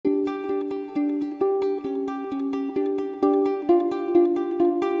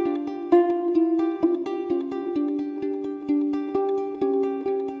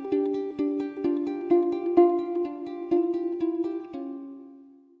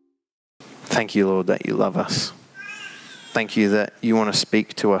Thank you, Lord, that you love us. Thank you that you want to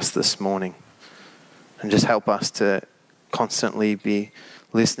speak to us this morning. And just help us to constantly be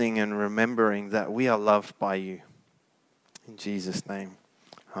listening and remembering that we are loved by you. In Jesus' name,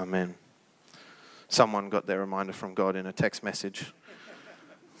 amen. Someone got their reminder from God in a text message.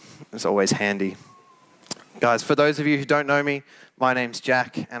 It's always handy. Guys, for those of you who don't know me, my name's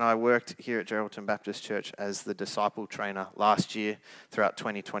Jack, and I worked here at Geraldton Baptist Church as the disciple trainer last year throughout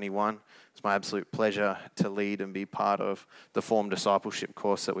 2021. It's my absolute pleasure to lead and be part of the Form Discipleship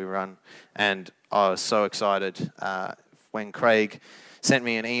course that we run. And I was so excited when Craig sent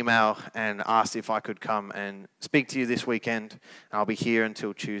me an email and asked if I could come and speak to you this weekend. I'll be here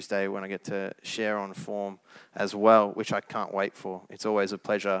until Tuesday when I get to share on Form as well, which I can't wait for. It's always a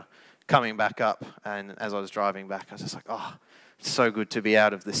pleasure coming back up, and as I was driving back, I was just like, oh, it's so good to be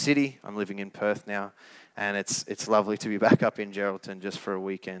out of the city. I'm living in Perth now, and it's lovely to be back up in Geraldton just for a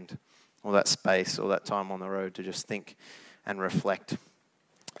weekend. All that space, all that time on the road to just think and reflect.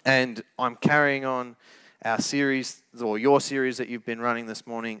 And I'm carrying on our series, or your series that you've been running this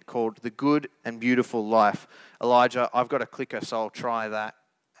morning, called The Good and Beautiful Life. Elijah, I've got a clicker, so I'll try that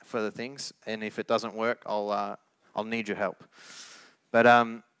for the things, and if it doesn't work, I'll need your help.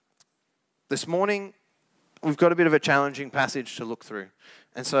 But this morning, we've got a bit of a challenging passage to look through.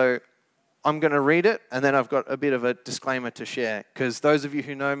 And so I'm going to read it, and then I've got a bit of a disclaimer to share. Because those of you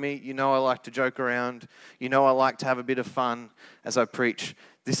who know me, you know I like to joke around. You know I like to have a bit of fun as I preach.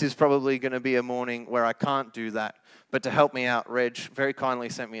 This is probably going to be a morning where I can't do that. But to help me out, Reg very kindly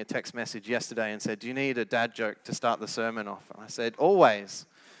sent me a text message yesterday and said, do you need a dad joke to start the sermon off? And I said, always.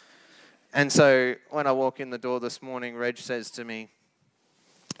 And so when I walk in the door this morning, Reg says to me,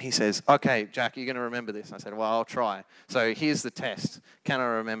 he says, okay, Jack, you're going to remember this. I said, well, I'll try. So here's the test. Can I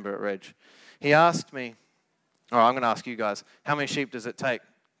remember it, Reg? He asked me, all right, I'm going to ask you guys, how many sheep does it take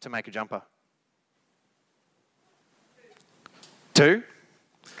to make a jumper? 2?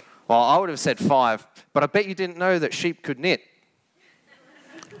 Well, I would have said 5, but I bet you didn't know that sheep could knit.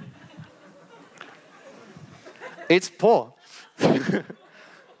 It's poor.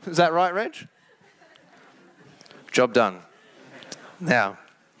 Is that right, Reg? Job done. Now,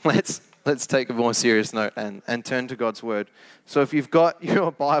 let's take a more serious note and turn to God's Word. So if you've got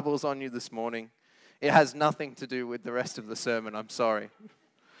your Bibles on you this morning, it has nothing to do with the rest of the sermon, I'm sorry.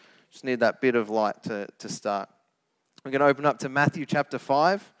 Just need that bit of light to start. We're going to open up to Matthew chapter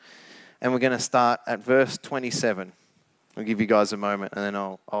 5, and we're going to start at verse 27. I'll give you guys a moment, and then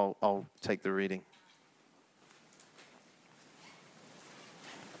I'll take the reading.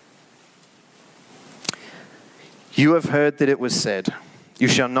 You have heard that it was said, you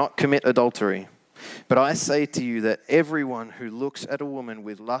shall not commit adultery. But I say to you that everyone who looks at a woman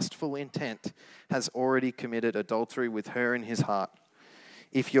with lustful intent has already committed adultery with her in his heart.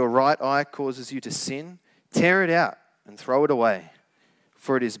 If your right eye causes you to sin, tear it out and throw it away.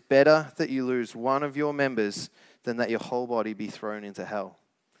 For it is better that you lose one of your members than that your whole body be thrown into hell.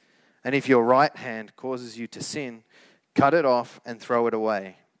 And if your right hand causes you to sin, cut it off and throw it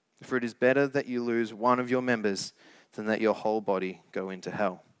away. For it is better that you lose one of your members than that your whole body go into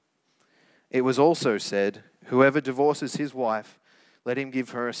hell. It was also said, whoever divorces his wife, let him give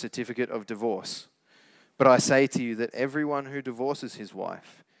her a certificate of divorce. But I say to you that everyone who divorces his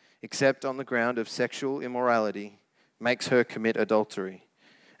wife, except on the ground of sexual immorality, makes her commit adultery.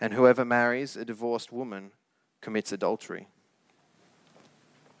 And whoever marries a divorced woman commits adultery.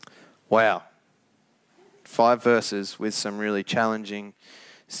 Wow. 5 verses with some really challenging,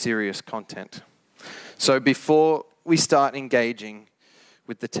 serious content. So before we start engaging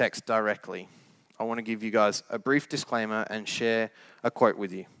with the text directly, I want to give you guys a brief disclaimer and share a quote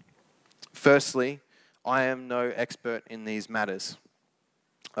with you. Firstly, I am no expert in these matters.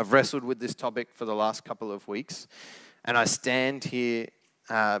 I've wrestled with this topic for the last couple of weeks, and I stand here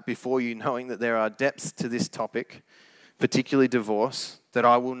before you knowing that there are depths to this topic, particularly divorce, that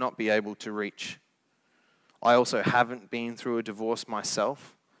I will not be able to reach. I also haven't been through a divorce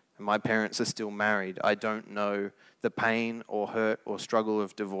myself, and my parents are still married. I don't know the pain or hurt or struggle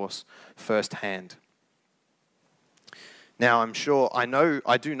of divorce firsthand. Now,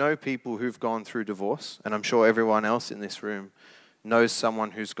 I do know people who've gone through divorce, and I'm sure everyone else in this room knows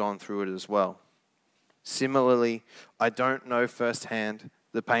someone who's gone through it as well. Similarly, I don't know firsthand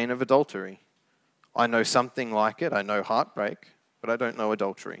the pain of adultery. I know something like it. I know heartbreak, but I don't know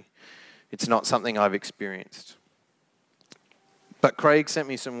adultery. It's not something I've experienced. But Craig sent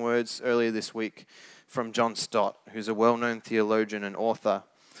me some words earlier this week from John Stott, who's a well-known theologian and author,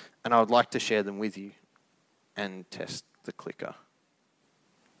 and I would like to share them with you and test the clicker.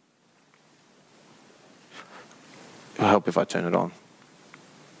 It'll help if I turn it on.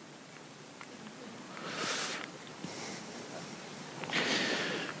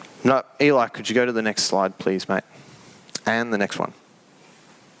 No, Eli, could you go to the next slide, please, mate? And the next one.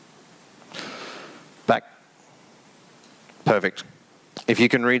 Back. Perfect. If you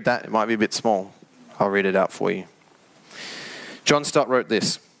can read that, it might be a bit small. I'll read it out for you. John Stott wrote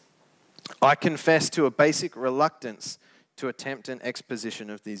this: I confess to a basic reluctance to attempt an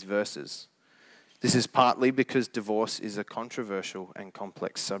exposition of these verses. This is partly because divorce is a controversial and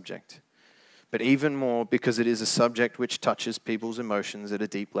complex subject, but even more because it is a subject which touches people's emotions at a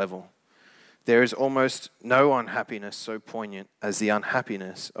deep level. There is almost no unhappiness so poignant as the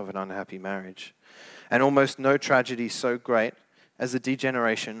unhappiness of an unhappy marriage, and almost no tragedy so great as the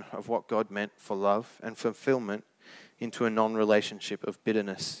degeneration of what God meant for love and fulfillment into a non-relationship of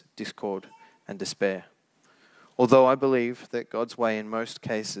bitterness, discord, and despair. Although I believe that God's way in most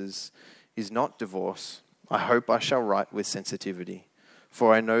cases is not divorce, I hope I shall write with sensitivity,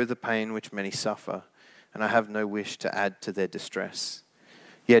 for I know the pain which many suffer, and I have no wish to add to their distress.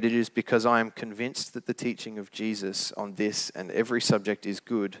 Yet it is because I am convinced that the teaching of Jesus on this and every subject is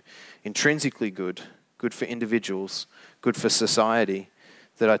good, intrinsically good, good for individuals, good for society,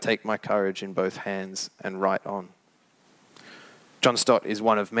 that I take my courage in both hands and write on. John Stott is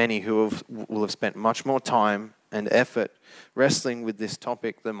one of many who will have spent much more time and effort wrestling with this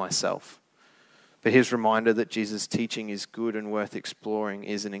topic than myself. But his reminder that Jesus' teaching is good and worth exploring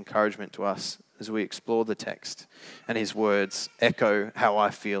is an encouragement to us as we explore the text, and his words echo how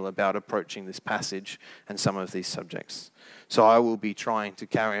I feel about approaching this passage and some of these subjects. So I will be trying to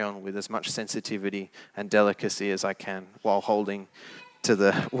carry on with as much sensitivity and delicacy as I can while holding to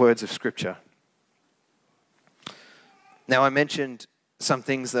the words of Scripture. Now, I mentioned some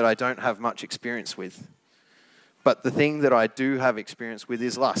things that I don't have much experience with, but the thing that I do have experience with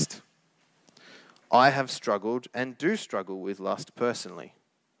is lust. I have struggled and do struggle with lust personally.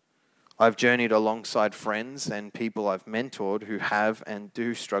 I've journeyed alongside friends and people I've mentored who have and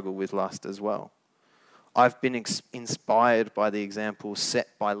do struggle with lust as well. I've been inspired by the examples set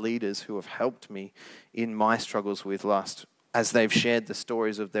by leaders who have helped me in my struggles with lust as they've shared the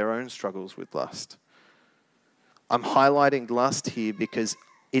stories of their own struggles with lust. I'm highlighting lust here because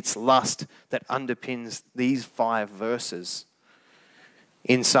it's lust that underpins these 5 verses.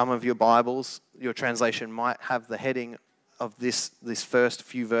 In some of your Bibles, your translation might have the heading of this first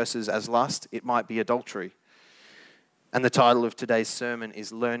few verses as lust. It might be adultery. And the title of today's sermon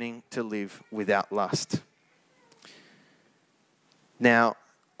is Learning to Live Without Lust. Now,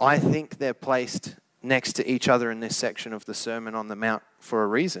 I think they're placed next to each other in this section of the Sermon on the Mount for a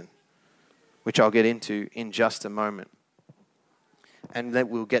reason, which I'll get into in just a moment. And then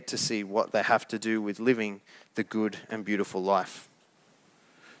we'll get to see what they have to do with living the good and beautiful life.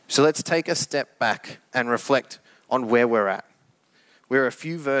 So let's take a step back and reflect on where we're at. We're a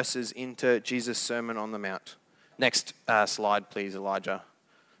few verses into Jesus' Sermon on the Mount. Next slide, please, Elijah.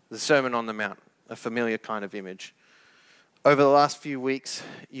 The Sermon on the Mount, a familiar kind of image. Over the last few weeks,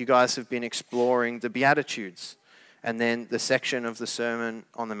 you guys have been exploring the Beatitudes and then the section of the Sermon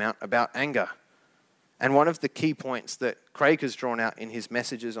on the Mount about anger. And one of the key points that Craig has drawn out in his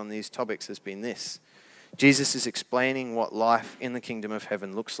messages on these topics has been this. Jesus is explaining what life in the kingdom of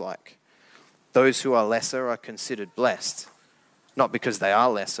heaven looks like. Those who are lesser are considered blessed, not because they are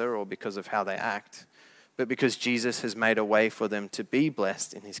lesser or because of how they act, but because Jesus has made a way for them to be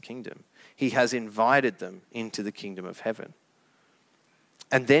blessed in his kingdom. He has invited them into the kingdom of heaven.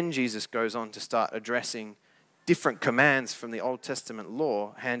 And then Jesus goes on to start addressing different commands from the Old Testament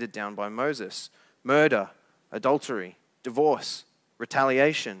law handed down by Moses: murder, adultery, divorce,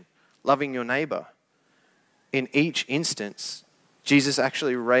 retaliation, loving your neighbor. In each instance, Jesus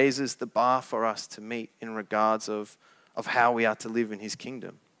actually raises the bar for us to meet in regards of how we are to live in his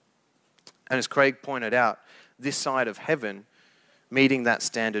kingdom. And as Craig pointed out, this side of heaven, meeting that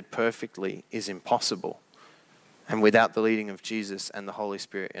standard perfectly is impossible, and without the leading of Jesus and the Holy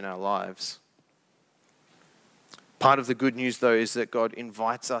Spirit in our lives. Part of the good news, though, is that God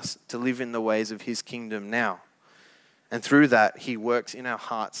invites us to live in the ways of his kingdom now. And through that, he works in our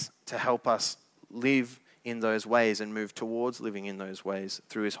hearts to help us live in those ways and move towards living in those ways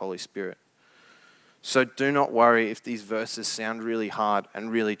through his Holy Spirit. So do not worry if these verses sound really hard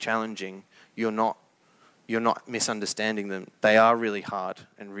and really challenging. You're not misunderstanding them. They are really hard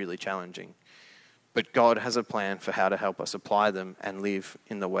and really challenging. But God has a plan for how to help us apply them and live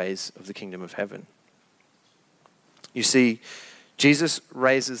in the ways of the kingdom of heaven. You see, Jesus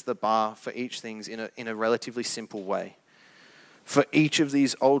raises the bar for each thing in a relatively simple way. For each of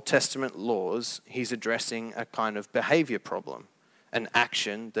these Old Testament laws, he's addressing a kind of behavior problem, an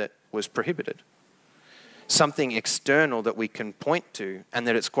action that was prohibited. Something external that we can point to and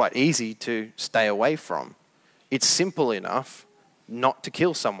that it's quite easy to stay away from. It's simple enough not to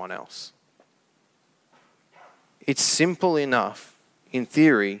kill someone else. It's simple enough, in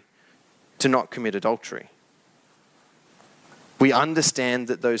theory, to not commit adultery. We understand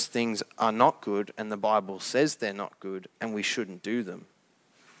that those things are not good, and the Bible says they're not good, and we shouldn't do them.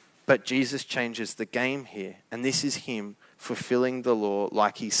 But Jesus changes the game here, and this is him fulfilling the law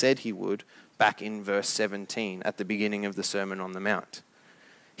like he said he would back in verse 17 at the beginning of the Sermon on the Mount.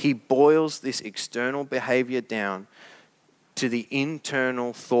 He boils this external behavior down to the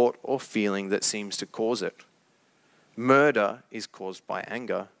internal thought or feeling that seems to cause it. Murder is caused by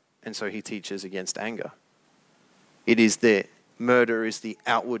anger, and so he teaches against anger. Murder is the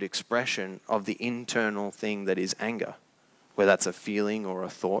outward expression of the internal thing that is anger, whether that's a feeling or a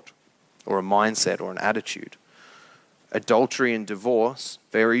thought or a mindset or an attitude. Adultery and divorce,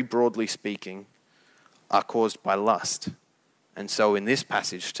 very broadly speaking, are caused by lust. And so in this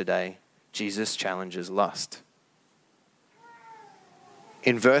passage today, Jesus challenges lust.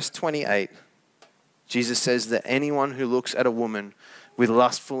 In verse 28, Jesus says that anyone who looks at a woman with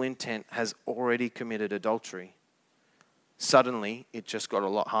lustful intent has already committed adultery. Suddenly, it just got a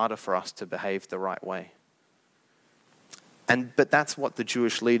lot harder for us to behave the right way. But that's what the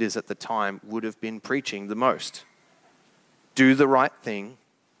Jewish leaders at the time would have been preaching the most. Do the right thing,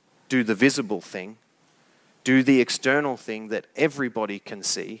 do the visible thing, do the external thing that everybody can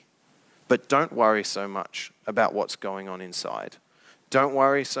see, but don't worry so much about what's going on inside. Don't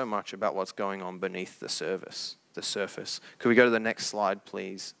worry so much about what's going on beneath the surface. Could we go to the next slide,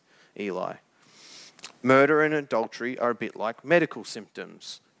 please, Eli? Murder and adultery are a bit like medical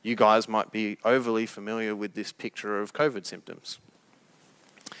symptoms. You guys might be overly familiar with this picture of COVID symptoms.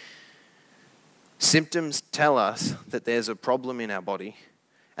 Symptoms tell us that there's a problem in our body,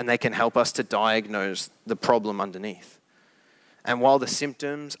 and they can help us to diagnose the problem underneath. And while the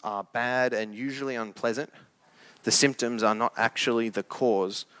symptoms are bad and usually unpleasant, the symptoms are not actually the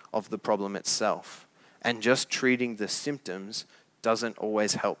cause of the problem itself. And just treating the symptoms doesn't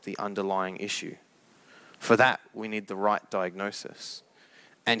always help the underlying issue. For that, we need the right diagnosis.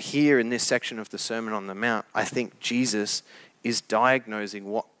 And here in this section of the Sermon on the Mount, I think Jesus is diagnosing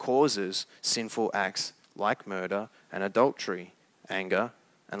what causes sinful acts like murder and adultery, anger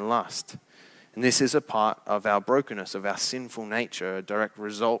and lust. And this is a part of our brokenness, of our sinful nature, a direct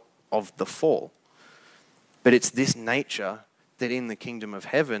result of the fall. But it's this nature that in the kingdom of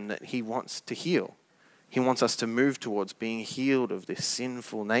heaven that he wants to heal. He wants us to move towards being healed of this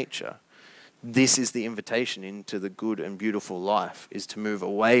sinful nature. This is the invitation into the good and beautiful life, is to move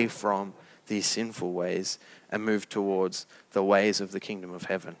away from these sinful ways and move towards the ways of the kingdom of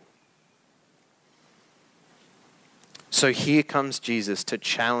heaven. So here comes Jesus to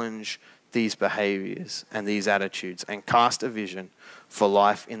challenge these behaviors and these attitudes and cast a vision for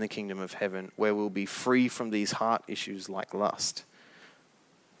life in the kingdom of heaven where we'll be free from these heart issues like lust.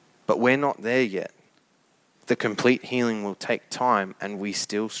 But we're not there yet. The complete healing will take time, and we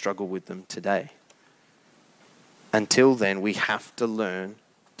still struggle with them today. Until then, we have to learn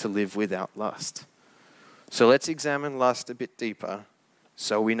to live without lust. So let's examine lust a bit deeper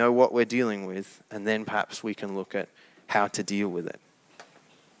so we know what we're dealing with, and then perhaps we can look at how to deal with it.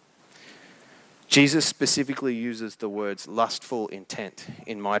 Jesus specifically uses the words lustful intent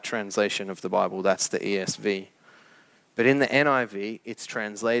in my translation of the Bible. That's the ESV. But in the NIV, it's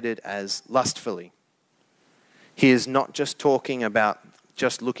translated as lustfully. He is not just talking about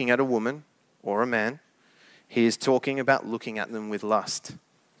just looking at a woman or a man. He is talking about looking at them with lust.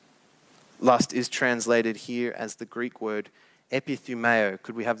 Lust is translated here as the Greek word epithumeo.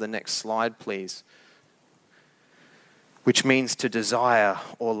 Could we have the next slide, please? Which means to desire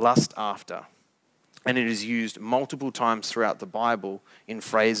or lust after. And it is used multiple times throughout the Bible in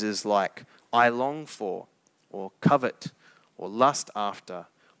phrases like, I long for, or covet, or lust after,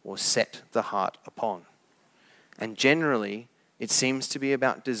 or set the heart upon. And generally, it seems to be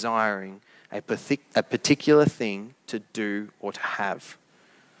about desiring a particular thing to do or to have.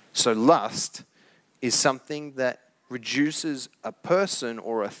 So lust is something that reduces a person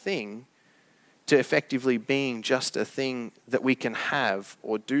or a thing to effectively being just a thing that we can have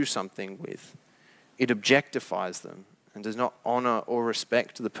or do something with. It objectifies them and does not honor or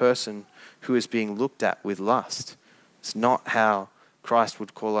respect the person who is being looked at with lust. It's not how Christ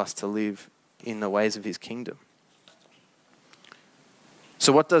would call us to live in the ways of his kingdom.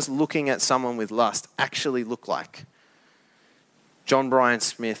 So what does looking at someone with lust actually look like? John Bryan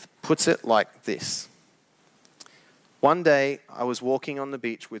Smith puts it like this. One day, I was walking on the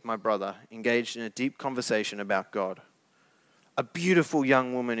beach with my brother, engaged in a deep conversation about God. A beautiful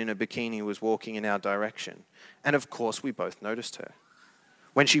young woman in a bikini was walking in our direction, and of course, we both noticed her.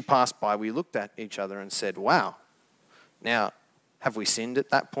 When she passed by, we looked at each other and said, wow. Now, Have we sinned at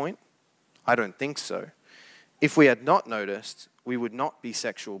that point? I don't think so. If we had not noticed, we would not be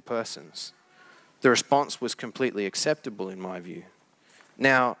sexual persons. The response was completely acceptable in my view.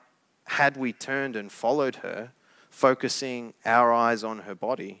 Now, had we turned and followed her, focusing our eyes on her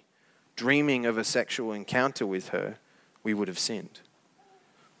body, dreaming of a sexual encounter with her, we would have sinned.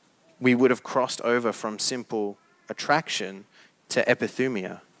 We would have crossed over from simple attraction to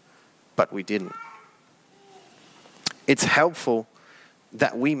epithumia, but we didn't. It's helpful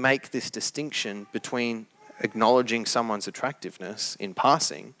that we make this distinction between acknowledging someone's attractiveness in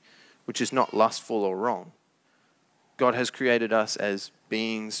passing, which is not lustful or wrong. God has created us as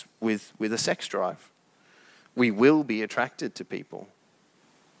beings with a sex drive. We will be attracted to people.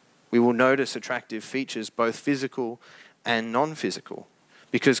 We will notice attractive features, both physical and non-physical,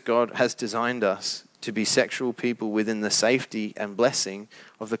 because God has designed us to be sexual people within the safety and blessing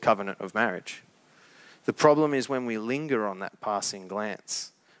of the covenant of marriage. The problem is when we linger on that passing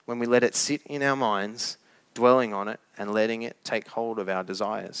glance, when we let it sit in our minds, dwelling on it and letting it take hold of our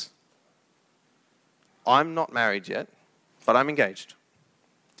desires. I'm not married yet, but I'm engaged.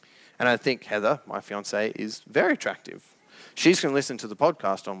 And I think Heather, my fiancée, is very attractive. She's going to listen to the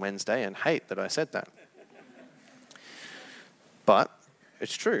podcast on Wednesday and hate that I said that. But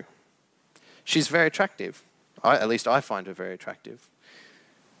it's true. She's very attractive. At least I find her very attractive.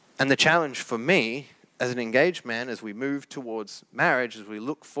 And the challenge for me as an engaged man, as we move towards marriage, as we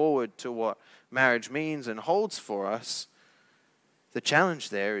look forward to what marriage means and holds for us, the challenge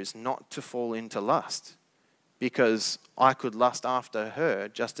there is not to fall into lust, because I could lust after her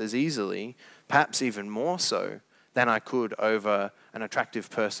just as easily, perhaps even more so, than I could over an attractive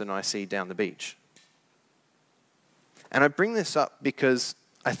person I see down the beach. And I bring this up because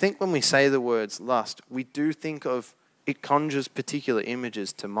I think when we say the words lust, we do think of, it conjures particular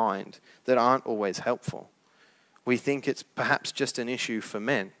images to mind that aren't always helpful. We think it's perhaps just an issue for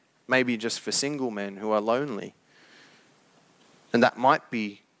men, maybe just for single men who are lonely. And that might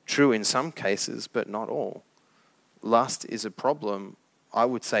be true in some cases, but not all. Lust is a problem, I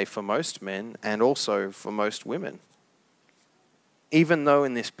would say, for most men and also for most women. Even though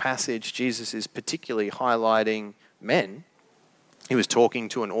in this passage Jesus is particularly highlighting men, he was talking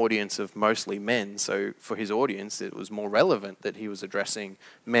to an audience of mostly men, so for his audience it was more relevant that he was addressing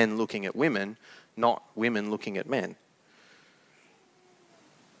men looking at women, not women looking at men.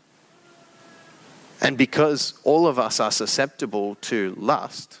 And because all of us are susceptible to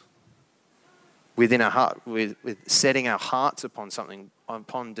lust within our heart, with setting our hearts upon something,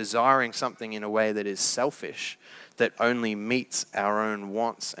 upon desiring something in a way that is selfish, that only meets our own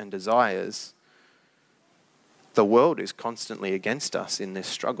wants and desires, the world is constantly against us in this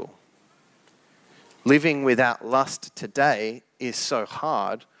struggle. Living without lust today is so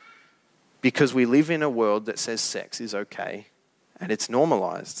hard because we live in a world that says sex is okay and it's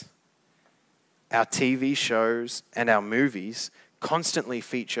normalized. Our TV shows and our movies constantly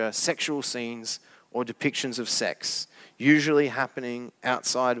feature sexual scenes or depictions of sex, usually happening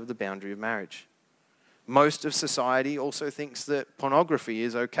outside of the boundary of marriage. Most of society also thinks that pornography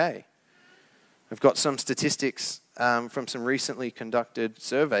is okay. I've got some statistics from some recently conducted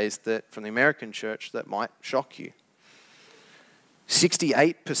surveys from the American church that might shock you.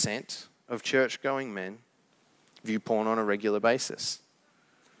 68% of church-going men view porn on a regular basis.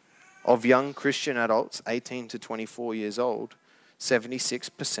 Of young Christian adults 18 to 24 years old,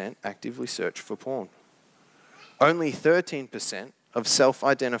 76% actively search for porn. Only 13% of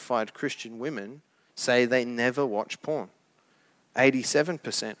self-identified Christian women say they never watch porn.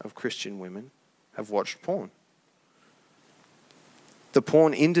 87% of Christian women have watched porn. The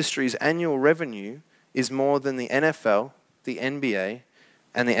porn industry's annual revenue is more than the NFL, the NBA,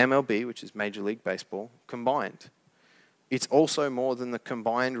 and the MLB, which is Major League Baseball, combined. It's also more than the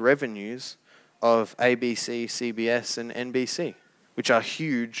combined revenues of ABC, CBS, and NBC, which are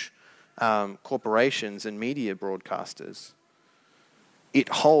huge corporations and media broadcasters. It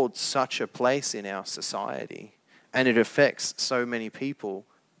holds such a place in our society, and it affects so many people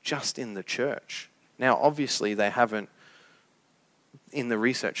just in the church. Now, obviously, they haven't, in the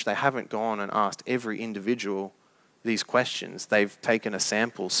research, they haven't gone and asked every individual these questions. They've taken a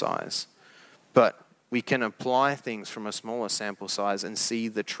sample size. But we can apply things from a smaller sample size and see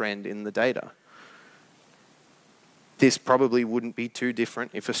the trend in the data. This probably wouldn't be too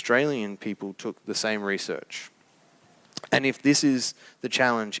different if Australian people took the same research. And if this is the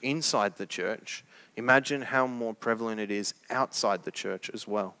challenge inside the church, imagine how more prevalent it is outside the church as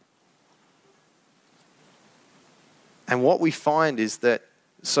well. And what we find is that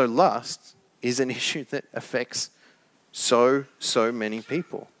lust is an issue that affects so many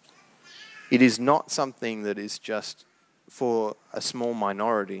people. It is not something that is just for a small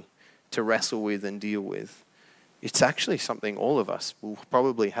minority to wrestle with and deal with. It's actually something all of us will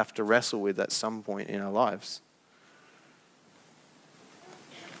probably have to wrestle with at some point in our lives.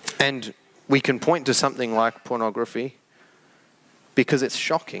 And we can point to something like pornography because it's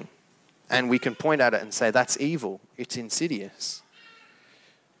shocking. And we can point at it and say, that's evil, it's insidious.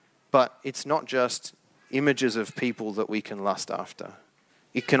 But it's not just images of people that we can lust after.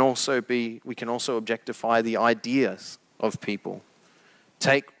 It can also be, we can also objectify the ideas of people.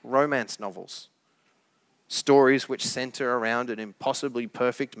 Take romance novels, stories which center around an impossibly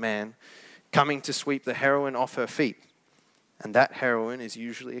perfect man coming to sweep the heroine off her feet. And that heroine is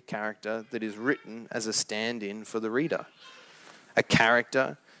usually a character that is written as a stand-in for the reader. A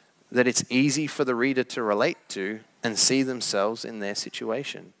character that it's easy for the reader to relate to and see themselves in their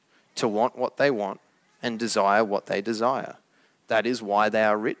situation, to want what they want and desire what they desire. That is why they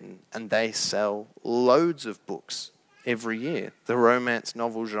are written, and they sell loads of books every year. The romance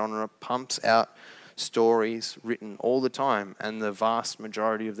novel genre pumps out stories written all the time, and the vast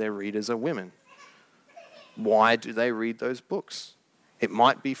majority of their readers are women. Why do they read those books? It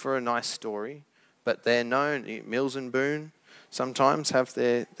might be for a nice story, but they're known, Mills and Boon sometimes have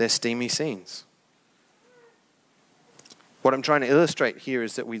their steamy scenes. What I'm trying to illustrate here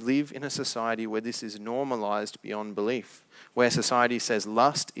is that we live in a society where this is normalized beyond belief, where society says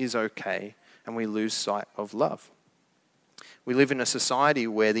lust is okay and we lose sight of love. We live in a society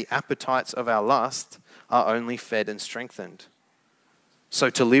where the appetites of our lust are only fed and strengthened. So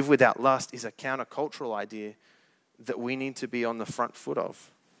to live without lust is a countercultural idea that we need to be on the front foot of.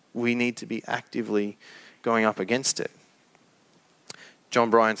 We need to be actively going up against it. John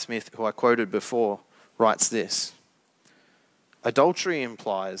Bryan Smith, who I quoted before, writes this: adultery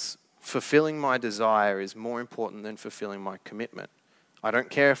implies fulfilling my desire is more important than fulfilling my commitment. I don't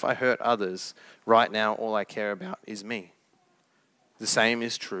care if I hurt others. Right now, all I care about is me. The same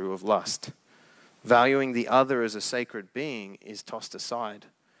is true of lust. Valuing the other as a sacred being is tossed aside.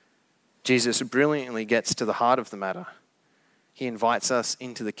 Jesus brilliantly gets to the heart of the matter. He invites us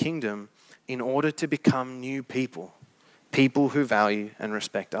into the kingdom in order to become new people, people who value and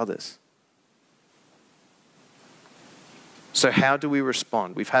respect others. So how do we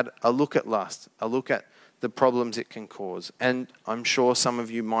respond? We've had a look at lust, a look at the problems it can cause. And I'm sure some of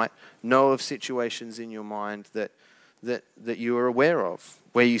you might know of situations in your mind that you are aware of,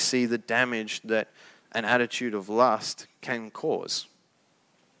 where you see the damage that an attitude of lust can cause.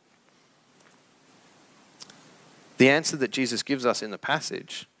 The answer that Jesus gives us in the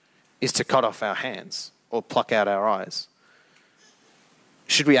passage is to cut off our hands or pluck out our eyes.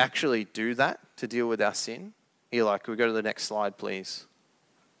 Should we actually do that to deal with our sin? Eli, could we go to the next slide, please?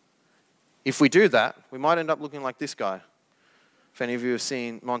 If we do that, we might end up looking like this guy. If any of you have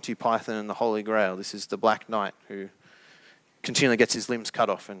seen Monty Python and the Holy Grail, this is the Black Knight who continually gets his limbs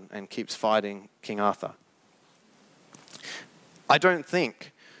cut off and keeps fighting King Arthur. I don't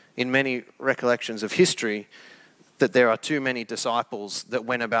think, in many recollections of history, that there are too many disciples that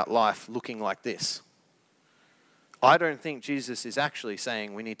went about life looking like this. I don't think Jesus is actually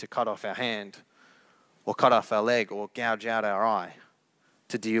saying we need to cut off our hand or cut off our leg or gouge out our eye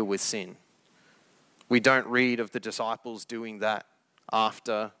to deal with sin. We don't read of the disciples doing that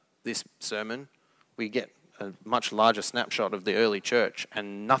after this sermon. We get a much larger snapshot of the early church,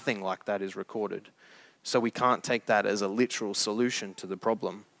 and nothing like that is recorded. So we can't take that as a literal solution to the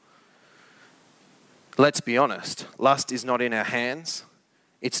problem. Let's be honest, lust is not in our hands,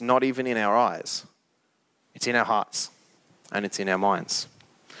 it's not even in our eyes. It's in our hearts, and it's in our minds.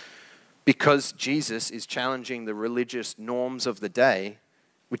 Because Jesus is challenging the religious norms of the day,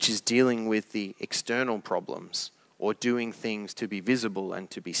 which is dealing with the external problems or doing things to be visible and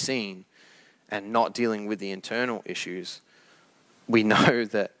to be seen, and not dealing with the internal issues, we know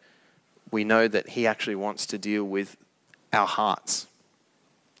that he actually wants to deal with our hearts.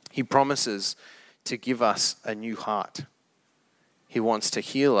 He promises to give us a new heart. He wants to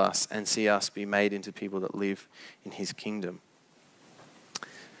heal us and see us be made into people that live in his kingdom.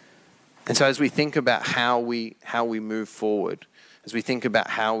 And so as we think about how we move forward, as we think about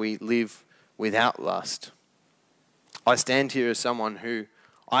how we live without lust, I stand here as someone who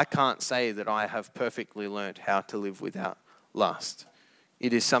I can't say that I have perfectly learnt how to live without lust.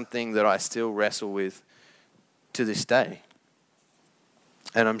 It is something that I still wrestle with to this day.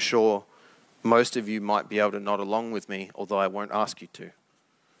 And I'm sure most of you might be able to nod along with me, although I won't ask you to.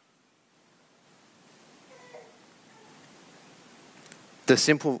 The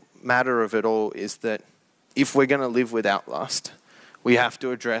simple matter of it all is that if we're going to live without lust, we have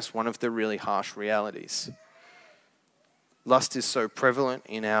to address one of the really harsh realities. Lust is so prevalent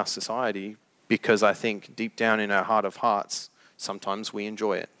in our society because I think deep down in our heart of hearts, sometimes we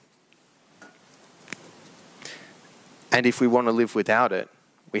enjoy it. And if we want to live without it,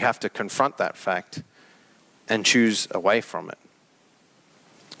 we have to confront that fact and choose away from it.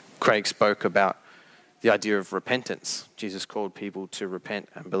 Craig spoke about the idea of repentance. Jesus called people to repent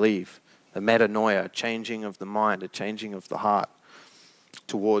and believe. The metanoia, a changing of the mind, a changing of the heart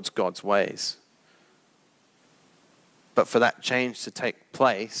towards God's ways. But for that change to take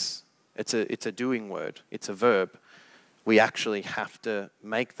place, it's a doing word, it's a verb. We actually have to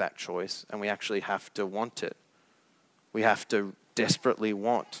make that choice, and we actually have to want it. We have to desperately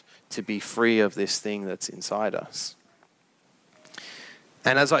want to be free of this thing that's inside us.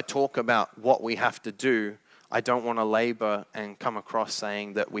 And as I talk about what we have to do, I don't want to labor and come across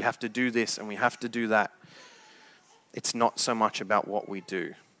saying that we have to do this and we have to do that. It's not so much about what we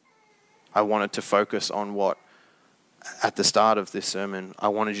do. I wanted to focus on what, at the start of this sermon, I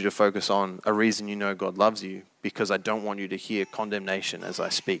wanted you to focus on a reason you know God loves you, because I don't want you to hear condemnation as I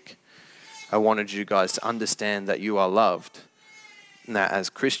speak. I wanted you guys to understand that you are loved, and that as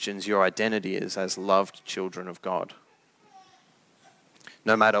Christians, your identity is as loved children of God.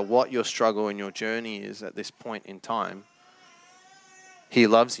 No matter what your struggle and your journey is at this point in time, He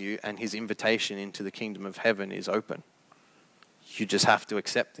loves you, and His invitation into the kingdom of heaven is open. You just have to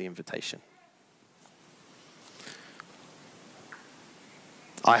accept the invitation.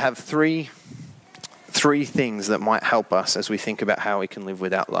 I have three things that might help us as we think about how we can live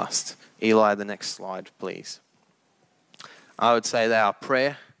without lust. Eli, the next slide, please. I would say they are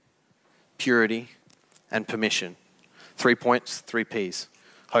prayer, purity, and permission. 3 points, 3 Ps.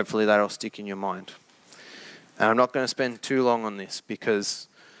 Hopefully that'll stick in your mind. And I'm not going to spend too long on this because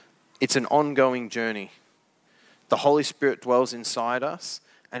it's an ongoing journey. The Holy Spirit dwells inside us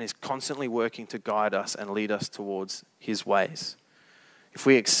and is constantly working to guide us and lead us towards His ways. If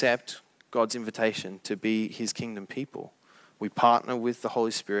we accept God's invitation to be His kingdom people, we partner with the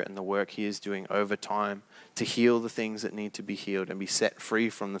Holy Spirit and the work He is doing over time to heal the things that need to be healed and be set free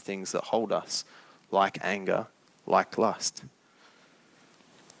from the things that hold us, like anger, like lust.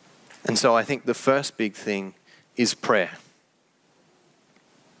 And so I think the first big thing is prayer.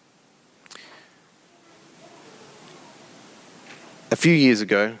 A few years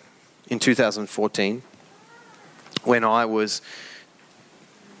ago, in 2014, when I was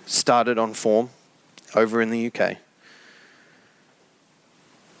started on form over in the UK,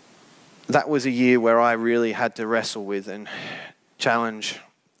 that was a year where I really had to wrestle with and challenge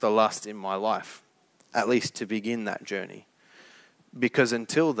the lust in my life, at least to begin that journey. Because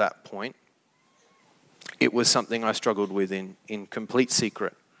until that point, it was something I struggled with in complete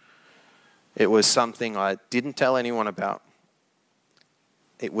secret. It was something I didn't tell anyone about.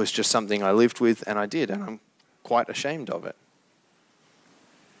 It was just something I lived with and I did, and I'm quite ashamed of it.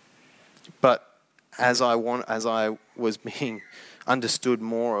 But as I was being understood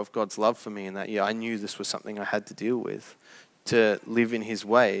more of God's love for me in that year, I knew this was something I had to deal with. To live in His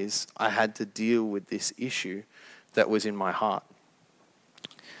ways, I had to deal with this issue that was in my heart.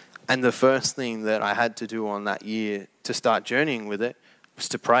 And the first thing that I had to do on that year to start journeying with it was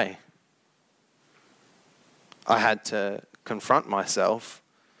to pray. I had to confront myself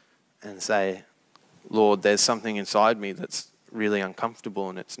and say, Lord, there's something inside me that's really uncomfortable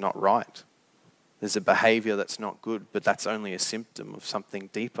and it's not right. There's a behavior that's not good, but that's only a symptom of something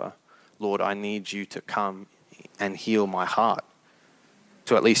deeper. Lord, I need you to come and heal my heart,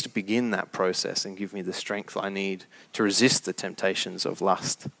 to at least begin that process and give me the strength I need to resist the temptations of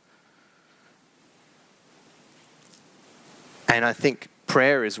lust. And I think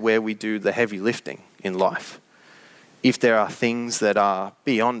prayer is where we do the heavy lifting in life. If there are things that are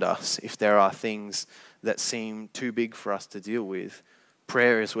beyond us, if there are things that seem too big for us to deal with,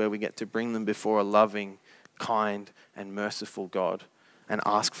 prayer is where we get to bring them before a loving, kind, and merciful God and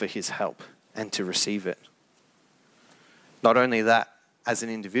ask for His help and to receive it. Not only that, as an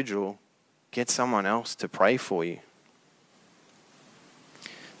individual, get someone else to pray for you.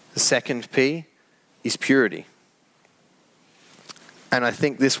 The second P is purity. And I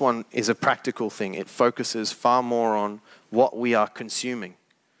think this one is a practical thing. It focuses far more on what we are consuming.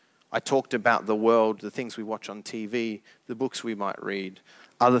 I talked about the world, the things we watch on TV, the books we might read,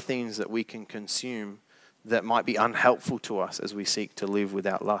 other things that we can consume that might be unhelpful to us as we seek to live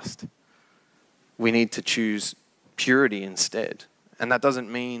without lust. We need to choose purity instead. And that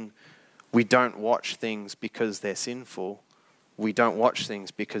doesn't mean we don't watch things because they're sinful. We don't watch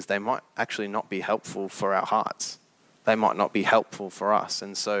things because they might actually not be helpful for our hearts. They might not be helpful for us.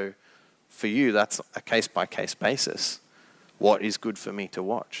 And so for you, that's a case-by-case basis. What is good for me to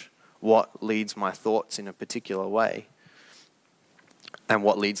watch? What leads my thoughts in a particular way? and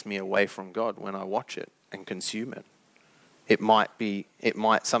what leads me away from God when I watch it and consume it. It might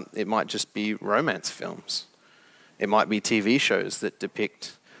just be romance films. It might be TV shows that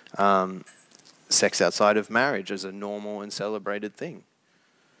depict sex outside of marriage as a normal and celebrated thing.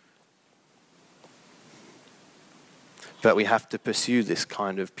 But we have to pursue this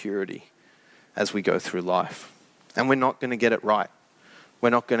kind of purity as we go through life. And we're not going to get it right. We're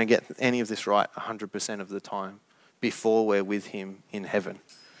not going to get any of this right 100% of the time before we're with him in heaven.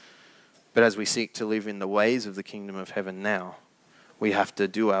 But as we seek to live in the ways of the kingdom of heaven now, we have to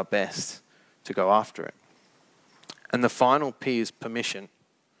do our best to go after it. And the final P is permission.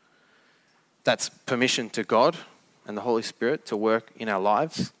 That's permission to God and the Holy Spirit to work in our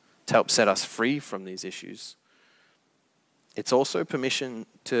lives to help set us free from these issues. It's also permission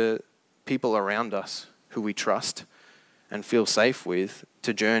to people around us who we trust and feel safe with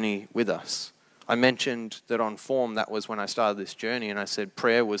to journey with us. I mentioned that on Form, that was when I started this journey, and I said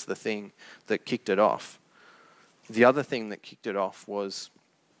prayer was the thing that kicked it off. The other thing that kicked it off was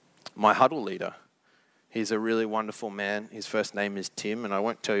my huddle leader. He's a really wonderful man. His first name is Tim, and I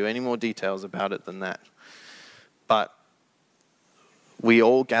won't tell you any more details about it than that. But we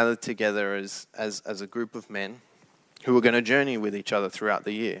all gathered together as a group of men who were going to journey with each other throughout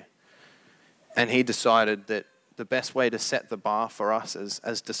the year. And he decided that the best way to set the bar for us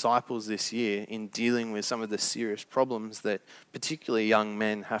as disciples this year in dealing with some of the serious problems that particularly young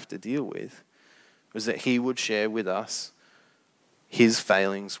men have to deal with was that he would share with us his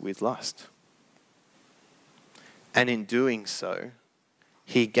failings with lust. And in doing so,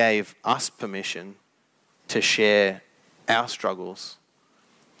 he gave us permission to share our struggles.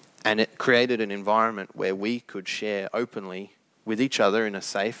 And it created an environment where we could share openly with each other in a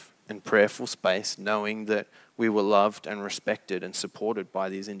safe and prayerful space, knowing that we were loved and respected and supported by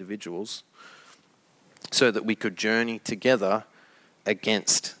these individuals, so that we could journey together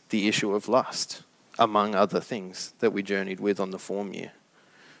against the issue of lust, among other things that we journeyed with on the Form year.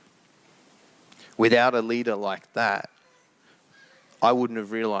 Without a leader like that, I wouldn't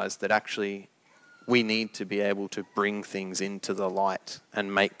have realized that actually we need to be able to bring things into the light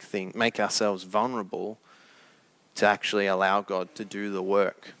and make ourselves vulnerable to actually allow God to do the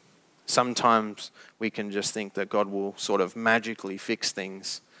work. Sometimes we can just think that God will sort of magically fix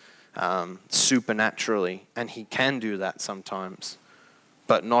things supernaturally, and he can do that sometimes,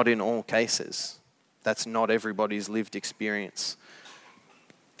 but not in all cases. That's not everybody's lived experience.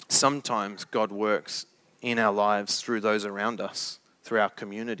 Sometimes God works in our lives through those around us, through our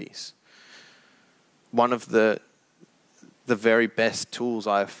communities. One of the very best tools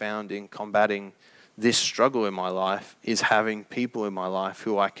I have found in combating this struggle in my life is having people in my life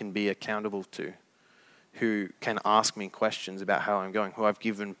who I can be accountable to, who can ask me questions about how I'm going, who I've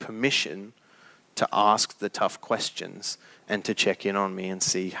given permission to ask the tough questions and to check in on me and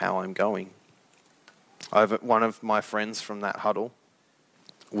see how I'm going. One of my friends from that huddle,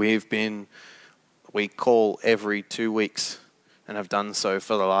 we call every 2 weeks and have done so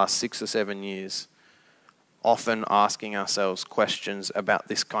for the last 6 or 7 years, often asking ourselves questions about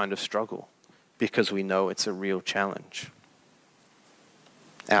this kind of struggle because we know it's a real challenge.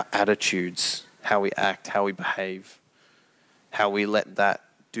 Our attitudes, how we act, how we behave, how we let that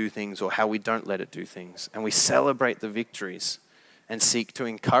do things or how we don't let it do things. And we celebrate the victories and seek to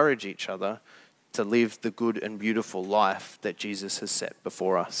encourage each other to live the good and beautiful life that Jesus has set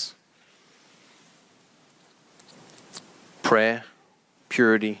before us. Prayer,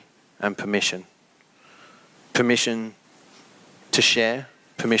 purity, and permission. Permission to share,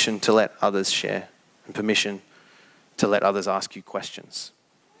 permission to let others share, and permission to let others ask you questions.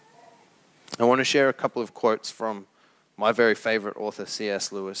 I want to share a couple of quotes from my very favorite author,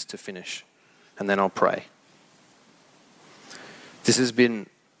 C.S. Lewis, to finish, and then I'll pray. This has been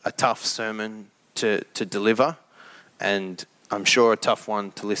a tough sermon to deliver, and I'm sure a tough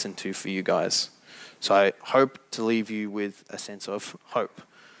one to listen to for you guys. So I hope to leave you with a sense of hope.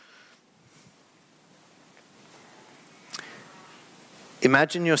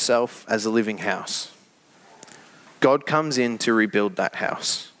 Imagine yourself as a living house. God comes in to rebuild that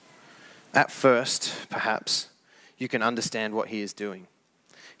house. At first, perhaps, you can understand what he is doing.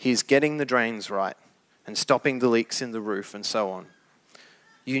 He is getting the drains right and stopping the leaks in the roof and so on.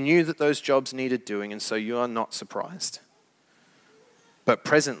 You knew that those jobs needed doing, and so you are not surprised. But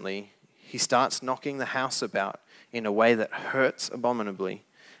presently, he starts knocking the house about in a way that hurts abominably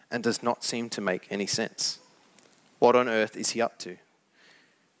and does not seem to make any sense. What on earth is he up to?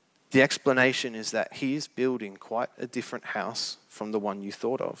 The explanation is that he is building quite a different house from the one you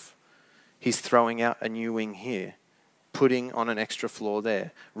thought of. He's throwing out a new wing here, putting on an extra floor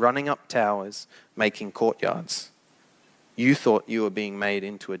there, running up towers, making courtyards. You thought you were being made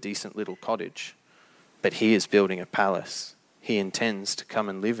into a decent little cottage, but he is building a palace. He intends to come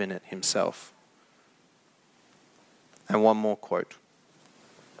and live in it himself. And one more quote.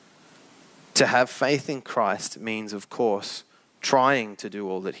 To have faith in Christ means, of course, trying to do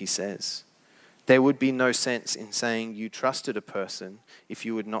all that he says. There would be no sense in saying you trusted a person if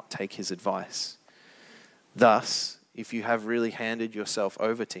you would not take his advice. Thus, if you have really handed yourself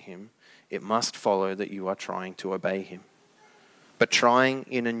over to him, it must follow that you are trying to obey him. But trying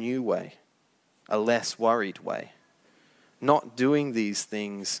in a new way, a less worried way. Not doing these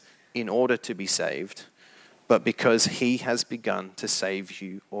things in order to be saved, but because he has begun to save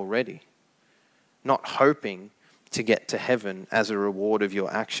you already. Not hoping to get to heaven as a reward of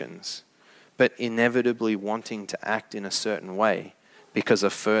your actions, but inevitably wanting to act in a certain way because a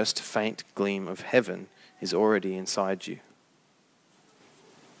first faint gleam of heaven is already inside you.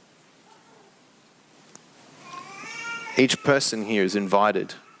 Each person here is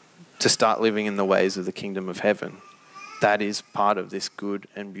invited to start living in the ways of the kingdom of heaven. That is part of this good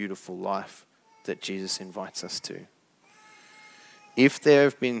and beautiful life that Jesus invites us to. If there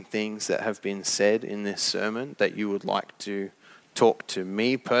have been things that have been said in this sermon that you would like to talk to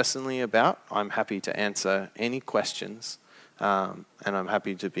me personally about, I'm happy to answer any questions, and I'm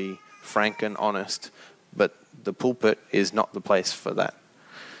happy to be frank and honest, but the pulpit is not the place for that.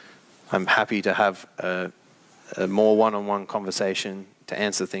 I'm happy to have a more one-on-one conversation to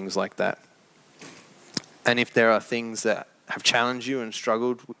answer things like that. And if there are things that have challenged you and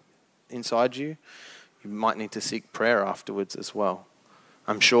struggled inside you, you might need to seek prayer afterwards as well.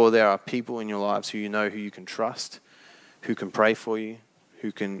 I'm sure there are people in your lives who you can trust, who can pray for you,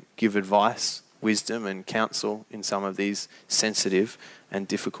 who can give advice, wisdom and counsel in some of these sensitive and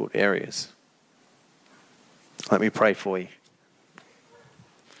difficult areas. Let me pray for you.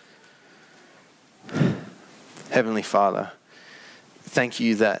 Heavenly Father, thank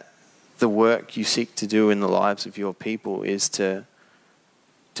you that the work you seek to do in the lives of your people is to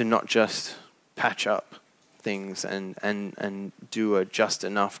not just patch up things and do a just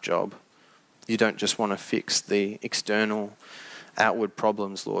enough job. You don't just want to fix the external, outward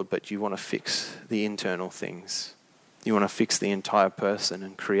problems, Lord, but you want to fix the internal things. You want to fix the entire person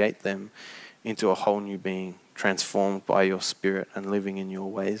and create them into a whole new being, transformed by your Spirit and living in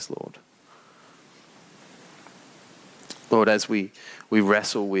your ways, Lord. Lord, as we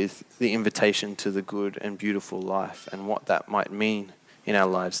wrestle with the invitation to the good and beautiful life and what that might mean in our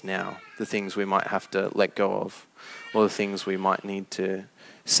lives now, the things we might have to let go of, or the things we might need to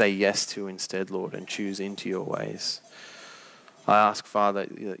say yes to instead, Lord, and choose into your ways. I ask, Father,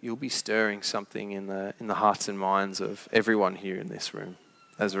 that you'll be stirring something in the hearts and minds of everyone here in this room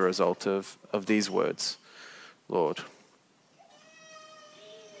as a result of these words, Lord.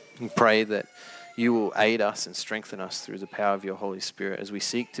 We pray that you will aid us and strengthen us through the power of your Holy Spirit as we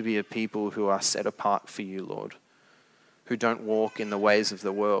seek to be a people who are set apart for you, Lord, who don't walk in the ways of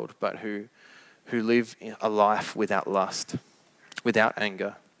the world, but who live a life without lust, without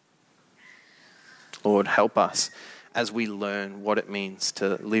anger. Lord, help us as we learn what it means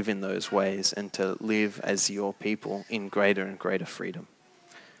to live in those ways and to live as your people in greater and greater freedom.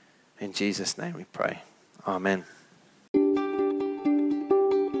 In Jesus' name we pray. Amen.